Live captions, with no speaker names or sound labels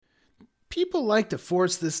People like to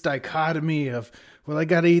force this dichotomy of, well, I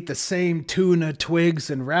gotta eat the same tuna, twigs,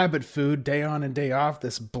 and rabbit food day on and day off,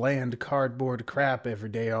 this bland cardboard crap every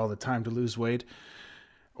day all the time to lose weight.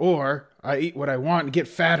 Or I eat what I want and get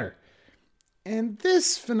fatter. And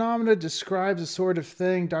this phenomena describes a sort of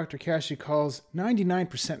thing Dr. Kashey calls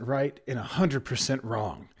 99% right and 100%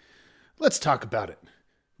 wrong. Let's talk about it.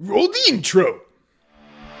 Roll the intro!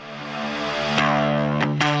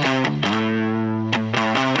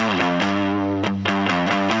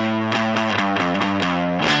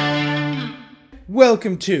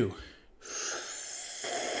 Welcome to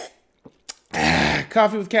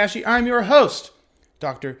Coffee with Kashey. I'm your host,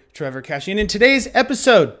 Dr. Trevor Kashey. And in today's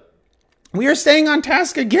episode, we are staying on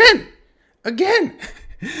task again,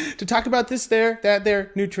 to talk about this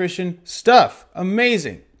that nutrition stuff.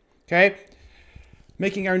 Amazing. Okay?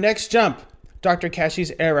 Making our next jump, Dr.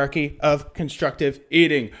 Kashey's hierarchy of constructive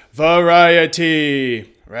eating.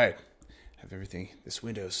 Variety. Right. Have everything. This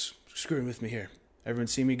window's screwing with me here. Everyone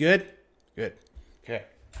see me good? Good. Okay.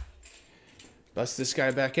 Bust this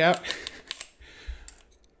guy back out.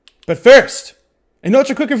 But first, an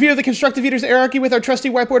ultra quick review of the constructive eater's hierarchy with our trusty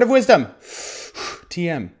whiteboard of wisdom.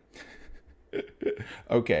 TM.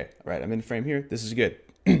 Okay. All right. I'm in frame here. This is good.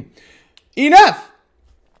 Enough.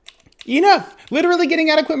 Literally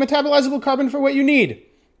getting adequate metabolizable carbon for what you need.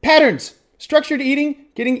 Patterns. Structured eating.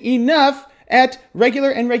 Getting enough at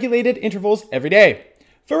regular and regulated intervals every day.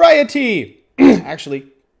 Variety.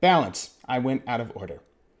 Actually, balance. I went out of order.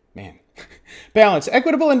 Man. Balance.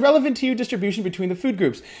 Equitable and relevant to you distribution between the food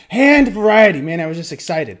groups. And variety. Man, I was just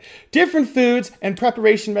excited. Different foods and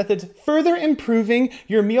preparation methods further improving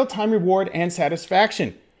your mealtime reward and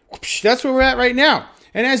satisfaction. That's where we're at right now.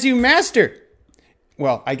 And as you master,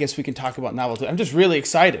 well, I guess we can talk about novelty. I'm just really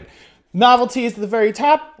excited. Novelty is at the very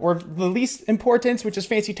top, or the least importance, which is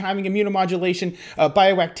fancy timing, immunomodulation,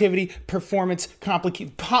 bioactivity, performance,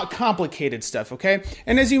 complicated stuff, okay?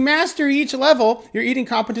 And as you master each level, your eating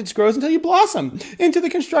competence grows until you blossom into the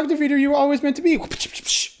constructive eater you were always meant to be,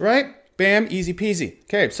 right? Bam, easy peasy.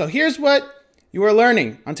 Okay, so here's what you are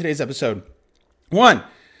learning on today's episode. 1,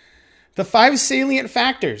 the 5 salient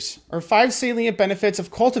factors, or 5 salient benefits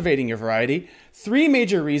of cultivating your variety, 3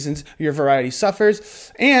 major reasons your variety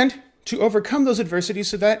suffers, and to overcome those adversities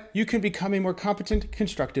so that you can become a more competent,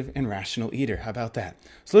 constructive, and rational eater. How about that?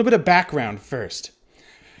 So a little bit of background first.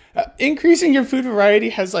 Increasing your food variety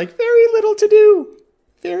has very little to do,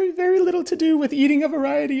 very little to do with eating a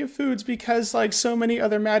variety of foods because like so many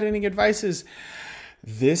other maddening advices,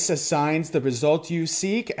 this assigns the result you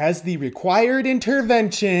seek as the required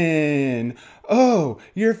intervention. Oh,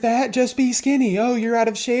 you're fat, just be skinny. Oh, you're out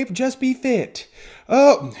of shape, just be fit.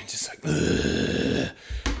 Oh, just like, ugh.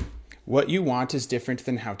 What you want is different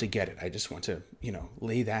than how to get it. I just want to,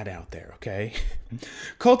 lay that out there, okay?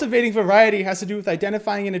 Cultivating variety has to do with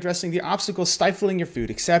identifying and addressing the obstacles stifling your food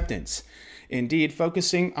acceptance. Indeed,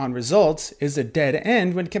 focusing on results is a dead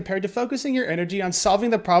end when compared to focusing your energy on solving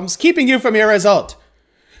the problems keeping you from your result.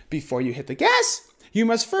 Before you hit the gas, you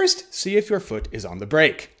must first see if your foot is on the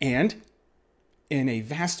brake. And in a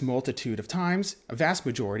vast multitude of times, a vast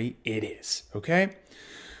majority, it is, okay?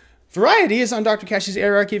 Variety is on Dr. Kashey's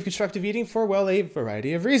hierarchy of constructive eating for, a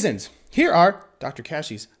variety of reasons. Here are Dr.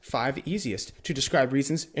 Kashey's 5 easiest to describe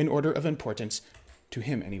reasons in order of importance to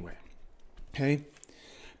him anyway. Okay?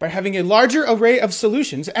 By having a larger array of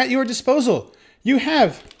solutions at your disposal, you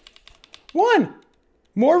have 1,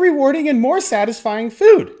 more rewarding and more satisfying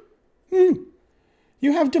food.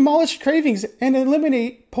 You have demolished cravings and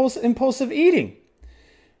eliminate impulsive eating.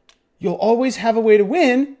 You'll always have a way to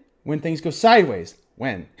win when things go sideways.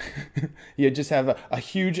 When? You just have a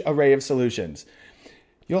huge array of solutions.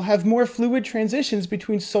 You'll have more fluid transitions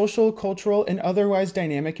between social, cultural, and otherwise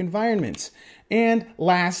dynamic environments. And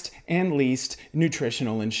last and least,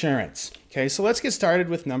 nutritional insurance. Okay, so let's get started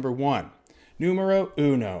with number 1. Numero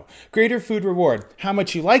uno. Greater food reward. How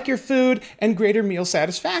much you like your food and greater meal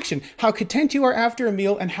satisfaction. How content you are after a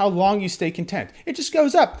meal and how long you stay content. It just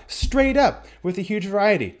goes up, straight up, with a huge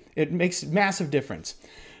variety. It makes massive difference.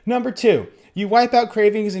 Number 2. You wipe out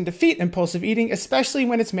cravings and defeat impulsive eating, especially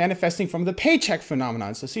when it's manifesting from the paycheck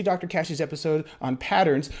phenomenon. So see Dr. Kashey's episode on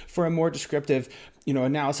patterns for a more descriptive,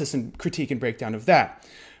 analysis and critique and breakdown of that.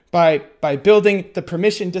 By building the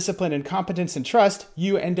permission, discipline, and competence and trust,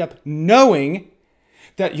 you end up knowing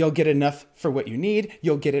that you'll get enough for what you need.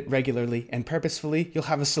 You'll get it regularly and purposefully. You'll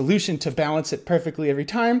have a solution to balance it perfectly every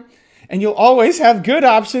time. And you'll always have good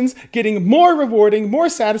options, getting more rewarding, more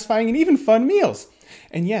satisfying, and even fun meals.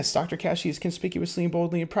 And yes, Dr. Kashey is conspicuously and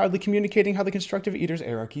boldly and proudly communicating how the constructive eater's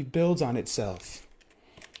hierarchy builds on itself.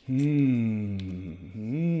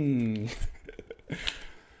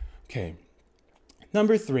 Okay.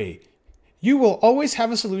 Number 3, you will always have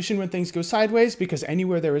a solution when things go sideways because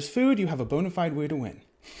anywhere there is food, you have a bona fide way to win.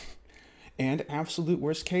 And absolute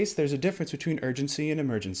worst case, there's a difference between urgency and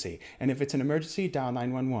emergency. And if it's an emergency, dial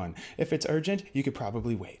 911. If it's urgent, you could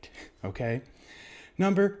probably wait, okay?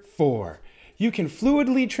 Number 4, you can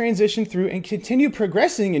fluidly transition through and continue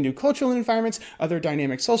progressing in new cultural environments, other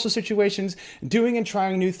dynamic social situations, doing and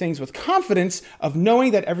trying new things with confidence of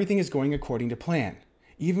knowing that everything is going according to plan,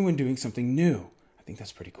 even when doing something new. I think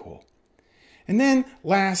that's pretty cool. And then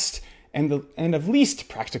last, and of least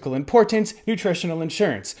practical importance, nutritional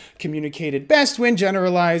insurance. Communicated best when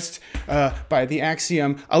generalized by the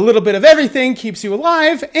axiom, a little bit of everything keeps you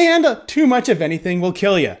alive and too much of anything will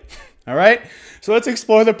kill you. All right? So let's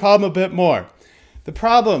explore the problem a bit more. The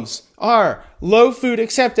problems are low food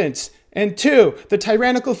acceptance, and 2, the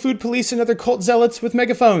tyrannical food police and other cult zealots with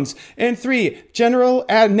megaphones, and 3, general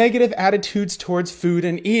negative attitudes towards food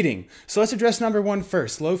and eating. So let's address number 1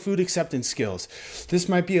 first, low food acceptance skills. This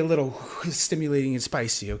might be a little stimulating and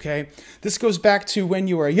spicy, okay? This goes back to when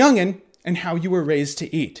you were a youngin' and how you were raised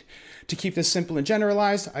to eat. To keep this simple and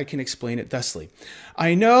generalized, I can explain it thusly.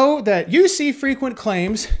 I know that you see frequent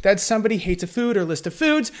claims that somebody hates a food or list of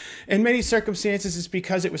foods. In many circumstances, it's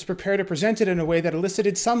because it was prepared or presented in a way that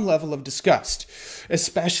elicited some level of disgust,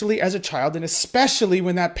 especially as a child, and especially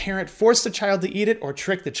when that parent forced the child to eat it or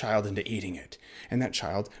tricked the child into eating it. And that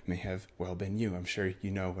child may have well been you. I'm sure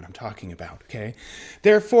you know what I'm talking about, okay?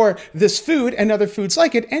 Therefore, this food and other foods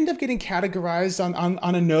like it end up getting categorized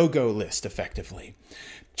on a no-go list, effectively.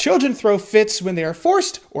 Children throw fits when they are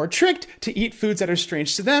forced or tricked to eat foods that are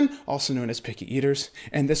strange to them, also known as picky eaters,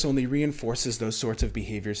 and this only reinforces those sorts of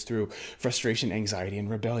behaviors through frustration, anxiety, and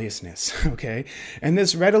rebelliousness, okay? And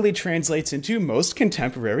this readily translates into most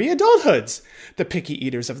contemporary adulthoods. The picky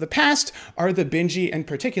eaters of the past are the bingy and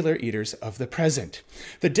particular eaters of the present.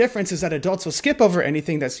 The difference is that adults will skip over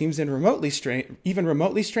anything that seems even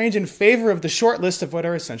remotely strange in favor of the short list of what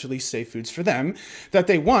are essentially safe foods for them, that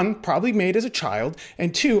they, 1, probably made as a child,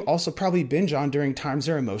 and 2, also probably binge on during times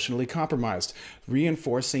they're emotionally compromised,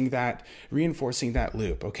 reinforcing that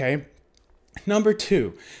loop, okay? Number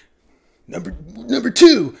two,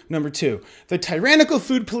 the tyrannical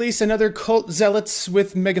food police and other cult zealots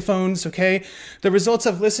with megaphones, okay? The results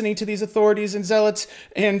of listening to these authorities and zealots,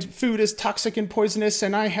 and food is toxic and poisonous,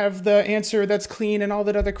 and I have the answer that's clean and all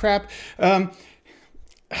that other crap. Oh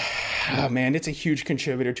man, it's a huge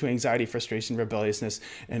contributor to anxiety, frustration, rebelliousness,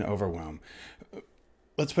 and overwhelm.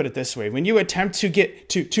 Let's put it this way. When you attempt to get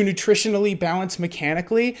to nutritionally balance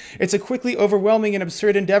mechanically, it's a quickly overwhelming and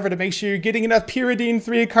absurd endeavor to make sure you're getting enough pyridine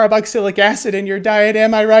 3-carboxylic acid in your diet.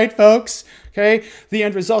 Am I right, folks? Okay? The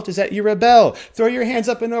end result is that you rebel, throw your hands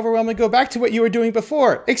up in overwhelm, and go back to what you were doing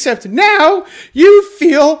before. Except now you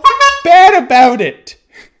feel bad about it.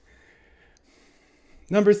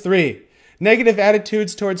 Number 3. Negative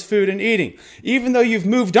attitudes towards food and eating. Even though you've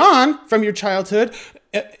moved on from your childhood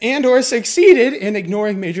and or succeeded in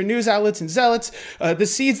ignoring major news outlets and zealots, the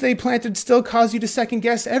seeds they planted still cause you to second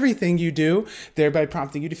guess everything you do, thereby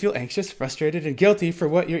prompting you to feel anxious, frustrated, and guilty for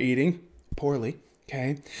what you're eating poorly,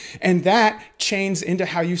 okay? And that chains into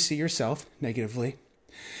how you see yourself negatively.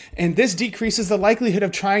 And this decreases the likelihood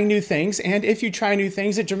of trying new things, and if you try new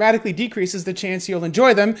things, it dramatically decreases the chance you'll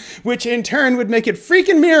enjoy them, which in turn would make it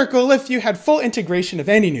freaking miracle if you had full integration of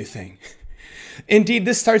any new thing. Indeed,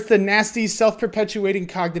 this starts the nasty, self-perpetuating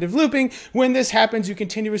cognitive looping. When this happens, you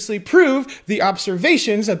continuously prove the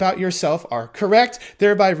observations about yourself are correct,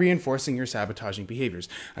 thereby reinforcing your sabotaging behaviors.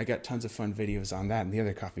 I got tons of fun videos on that in the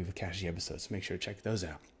other Coffee with Kashey episodes, so make sure to check those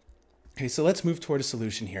out. Okay, so let's move toward a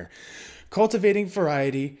solution here. Cultivating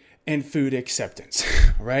variety and food acceptance,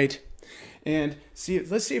 right? And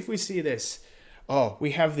let's see if we see this. Oh,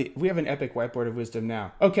 we have an epic whiteboard of wisdom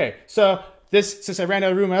now. Okay, so since I ran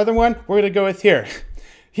out of room, my other one, we're going to go with here.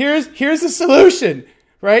 Here's the solution,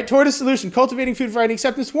 right? Toward a solution. Cultivating food variety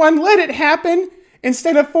acceptance. 1, let it happen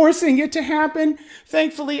instead of forcing it to happen.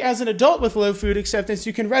 Thankfully, as an adult with low food acceptance,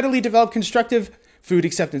 you can readily develop constructive food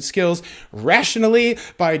acceptance skills rationally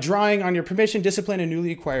by drawing on your permission, discipline, and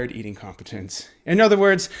newly acquired eating competence. In other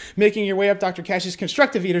words, making your way up Dr. Kashey's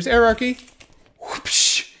constructive eaters hierarchy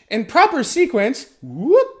whoopsh, in proper sequence,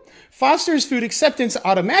 fosters food acceptance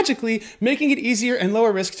automagically, making it easier and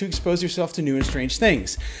lower risk to expose yourself to new and strange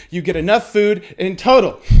things. You get enough food in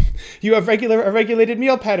total. You have regulated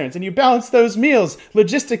meal patterns, and you balance those meals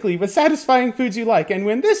logistically with satisfying foods you like. And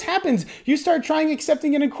when this happens, you start trying,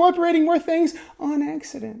 accepting, and incorporating more things on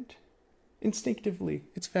accident. Instinctively.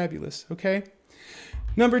 It's fabulous, okay?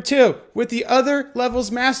 Number 2, with the other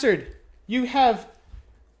levels mastered, you have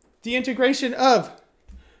the integration of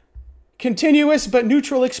continuous but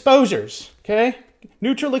neutral exposures, okay?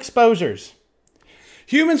 Neutral exposures.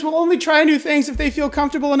 Humans will only try new things if they feel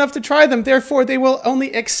comfortable enough to try them. Therefore, they will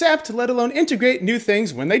only accept, let alone integrate, new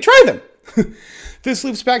things when they try them. This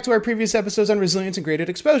loops back to our previous episodes on resilience and graded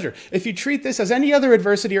exposure. If you treat this as any other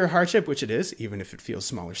adversity or hardship, which it is, even if it feels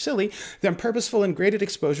small or silly, then purposeful and graded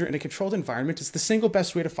exposure in a controlled environment is the single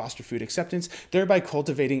best way to foster food acceptance, thereby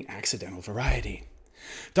cultivating accidental variety.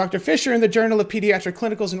 Dr. Fisher in the Journal of Pediatric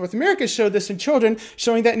Clinicals in North America showed this in children,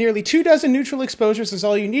 showing that nearly 24 neutral exposures is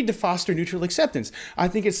all you need to foster neutral acceptance. I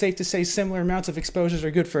think it's safe to say similar amounts of exposures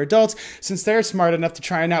are good for adults, since they're smart enough to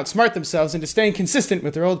try and outsmart themselves into staying consistent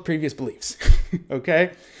with their old previous beliefs.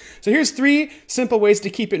 Okay? So here's 3 simple ways to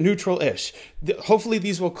keep it neutral-ish. Hopefully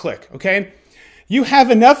these will click, okay? You have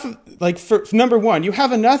enough, for number 1, you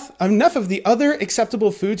have enough of the other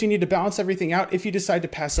acceptable foods you need to balance everything out if you decide to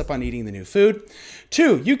pass up on eating the new food.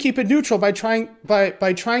 2, you keep it neutral by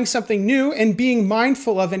trying something new and being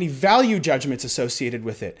mindful of any value judgments associated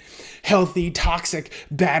with it. Healthy, toxic,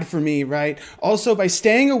 bad for me, right? Also by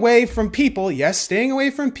staying away from people, yes, staying away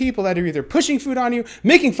from people that are either pushing food on you,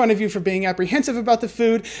 making fun of you for being apprehensive about the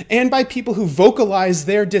food, and by people who vocalize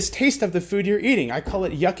their distaste of the food you're eating. I call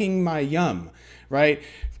it yucking my yum. Right?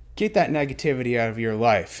 Get that negativity out of your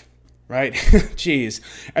life, right? Jeez.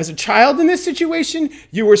 As a child in this situation,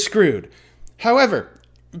 you were screwed. However,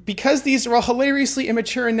 because these are all hilariously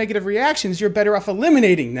immature and negative reactions, you're better off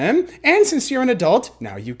eliminating them. And since you're an adult,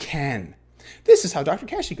 now you can. This is how Dr.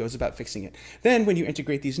 Kashey goes about fixing it. Then when you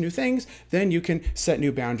integrate these new things, then you can set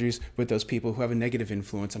new boundaries with those people who have a negative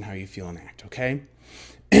influence on how you feel and act, okay?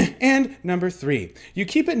 And number 3, you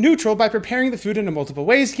keep it neutral by preparing the food in multiple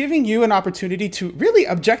ways, giving you an opportunity to really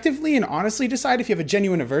objectively and honestly decide if you have a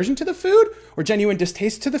genuine aversion to the food or genuine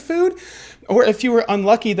distaste to the food, or if you were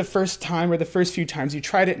unlucky the first time or the first few times you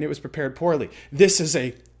tried it and it was prepared poorly. This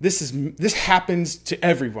happens to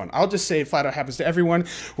everyone. I'll just say it flat out happens to everyone,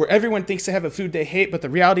 where everyone thinks they have a food they hate, but the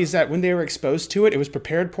reality is that when they were exposed to it, it was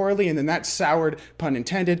prepared poorly, and then that soured, pun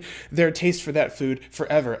intended, their taste for that food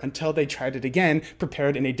forever until they tried it again,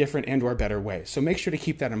 prepared in a different and or better way. So make sure to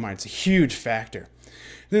keep that in mind. It's a huge factor.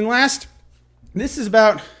 Then last, this is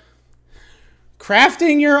about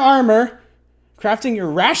crafting your armor, crafting your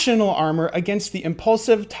rational armor against the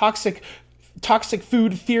impulsive, toxic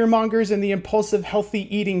food fearmongers and the impulsive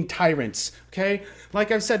healthy eating tyrants, okay?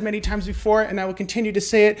 Like I've said many times before, and I will continue to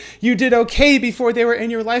say it, you did okay before they were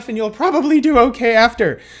in your life, and you'll probably do okay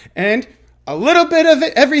after. And a little bit of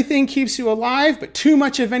everything keeps you alive, but too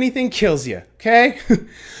much of anything kills you, okay?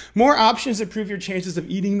 More options improve your chances of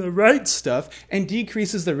eating the right stuff and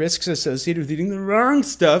decreases the risks associated with eating the wrong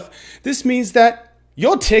stuff. This means that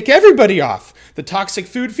you'll tick everybody off. The toxic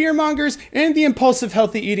food fearmongers and the impulsive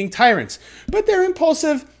healthy eating tyrants. But they're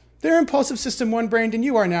impulsive system 1 brained, and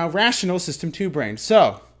you are now rational system 2 brained.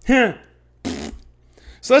 So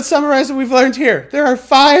let's summarize what we've learned here. There are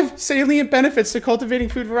 5 salient benefits to cultivating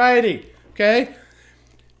food variety. Okay?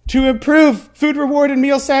 To improve food reward and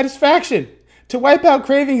meal satisfaction. To wipe out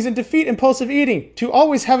cravings and defeat impulsive eating. To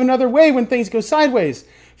always have another way when things go sideways.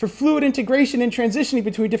 For fluid integration and transitioning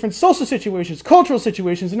between different social situations, cultural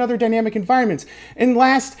situations, and other dynamic environments. And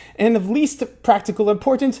last, and of least practical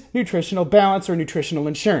importance, nutritional balance or nutritional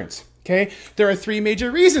insurance. Okay? There are 3 major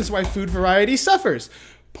reasons why food variety suffers.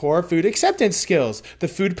 Poor food acceptance skills, the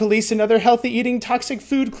food police and other healthy eating, toxic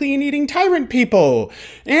food, clean eating tyrant people,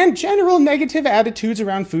 and general negative attitudes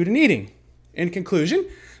around food and eating. In conclusion,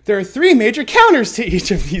 there are 3 major counters to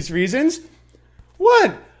each of these reasons.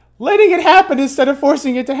 1, letting it happen instead of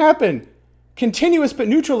forcing it to happen. Continuous but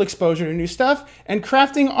neutral exposure to new stuff, and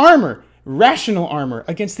crafting armor, rational armor,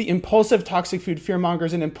 against the impulsive toxic food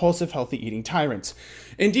fearmongers and impulsive healthy eating tyrants.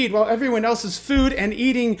 Indeed, while everyone else's food and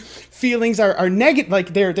eating feelings are negative,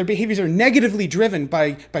 like their behaviors are negatively driven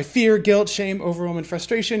by fear, guilt, shame, overwhelm, and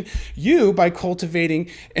frustration, you, by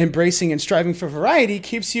cultivating, embracing, and striving for variety,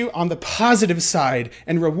 keeps you on the positive side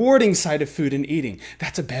and rewarding side of food and eating.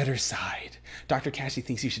 That's a better side. Dr. Kashey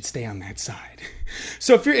thinks you should stay on that side.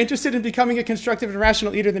 So if you're interested in becoming a constructive and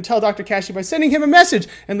rational eater, then tell Dr. Kashey by sending him a message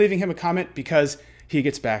and leaving him a comment, because he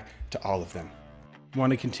gets back to all of them.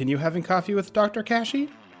 Want to continue having coffee with Dr. Kashey?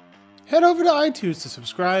 Head over to iTunes to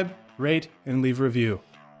subscribe, rate, and leave a review.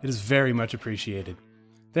 It is very much appreciated.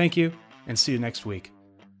 Thank you, and see you next week.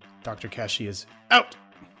 Dr. Kashey is out.